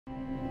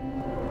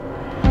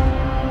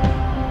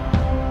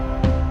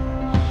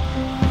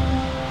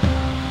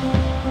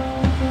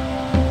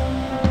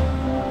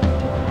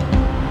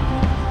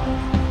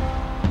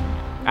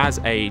As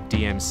a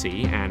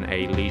DMC and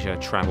a leisure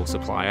travel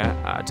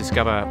supplier,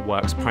 Discover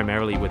works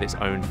primarily with its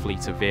own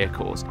fleet of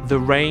vehicles. The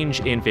range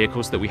in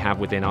vehicles that we have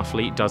within our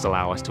fleet does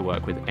allow us to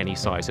work with any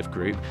size of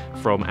group,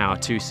 from our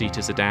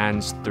 2-seater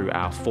sedans through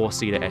our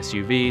 4-seater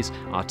SUVs,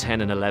 our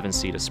 10 and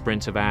 11-seater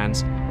Sprinter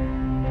Vans,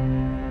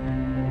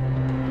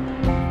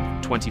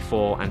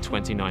 24 and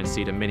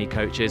 29-seater mini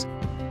coaches,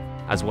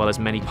 as well as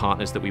many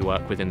partners that we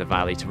work with in the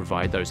Valley to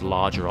provide those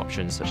larger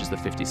options such as the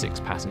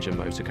 56-passenger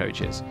motor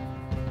coaches.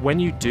 When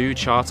you do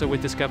charter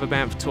with Discover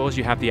Banff Tours,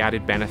 you have the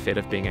added benefit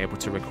of being able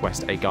to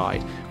request a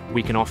guide.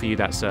 We can offer you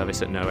that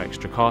service at no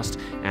extra cost,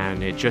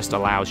 and it just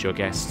allows your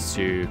guests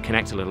to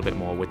connect a little bit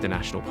more with the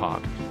national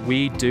park.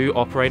 We do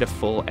operate a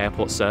full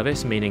airport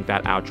service, meaning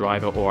that our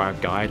driver or our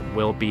guide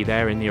will be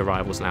there in the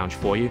arrivals lounge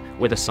for you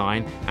with a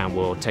sign and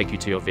will take you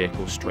to your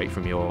vehicle straight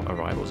from your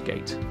arrivals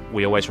gate.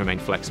 We always remain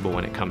flexible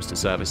when it comes to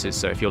services,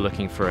 so if you're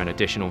looking for an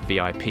additional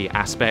VIP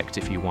aspect,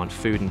 if you want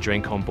food and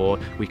drink on board,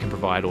 we can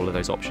provide all of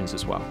those options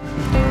as well.